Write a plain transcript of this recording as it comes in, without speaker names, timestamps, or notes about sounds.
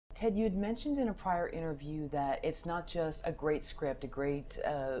Ted, you had mentioned in a prior interview that it's not just a great script, a great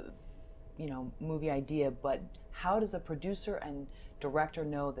movie idea, but how does a producer and director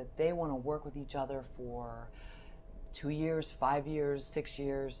know that they want to work with each other for 2 years, 5 years, 6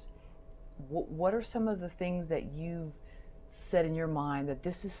 years? What are some of the things that you've said in your mind that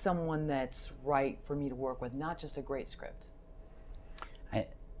this is someone that's right for me to work with, not just a great script?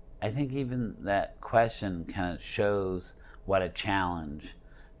 I think even that question kind of shows what a challenge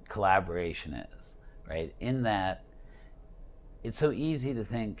collaboration is, right? In that it's so easy to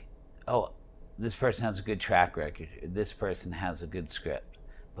think, oh, this person has a good track record, this person has a good script.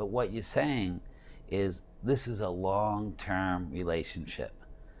 But what you're saying is this is a long-term relationship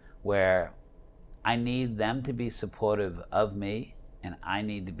where I need them to be supportive of me and I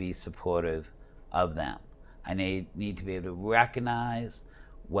need to be supportive of them. I need to be able to recognize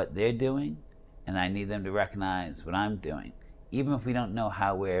what they're doing and I need them to recognize what I'm doing, even if we don't know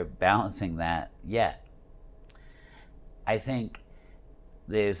how we're balancing that yet. I think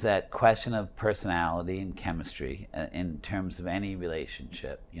there's that question of personality and chemistry in terms of any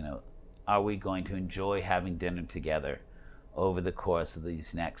relationship. You know, are we going to enjoy having dinner together over the course of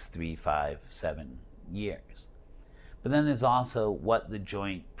these next 3, 5, 7 years? But then there's also what the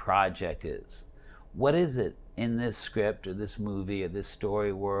joint project is. What is it in this script or this movie or this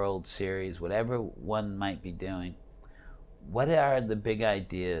story world series, whatever one might be doing? What are the big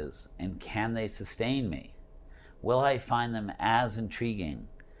ideas and can they sustain me? Will I find them as intriguing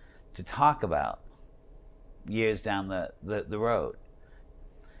to talk about years down the road?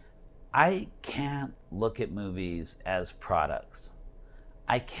 I can't look at movies as products.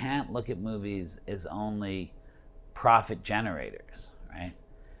 I can't look at movies as only profit generators, right?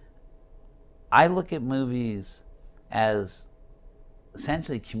 I look at movies as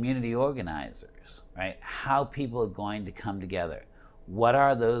essentially community organizers, right? How people are going to come together. What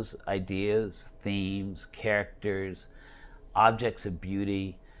are those ideas, themes, characters, objects of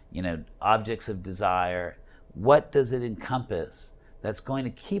beauty, objects of desire? What does it encompass that's going to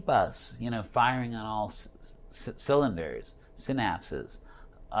keep us, firing on all cylinders, synapses,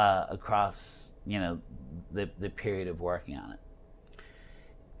 across, the period of working on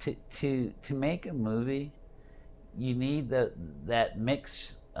it? To make a movie, you need that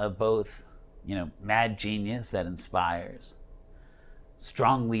mix of both, mad genius that inspires,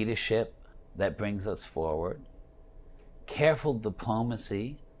 strong leadership that brings us forward, careful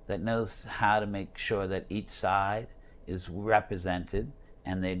diplomacy that knows how to make sure that each side is represented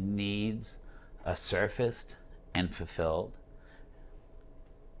and their needs are surfaced and fulfilled,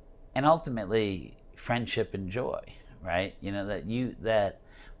 and ultimately friendship and joy, right? That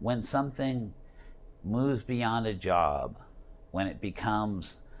when something moves beyond a job, when it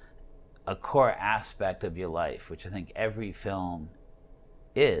becomes a core aspect of your life, which I think every film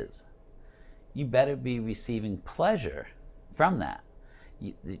is, you better be receiving pleasure from that.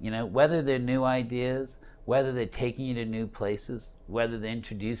 Whether they're new ideas, whether they're taking you to new places, whether they're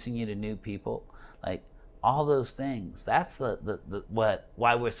introducing you to new people, like all those things. That's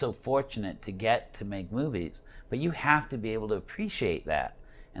why we're so fortunate to get to make movies. But you have to be able to appreciate that.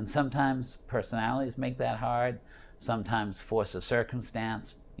 And sometimes personalities make that hard. Sometimes force of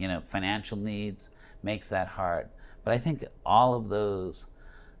circumstance, financial needs makes that hard. But I think all of those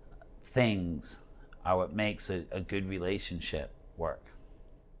things are what makes a good relationship work.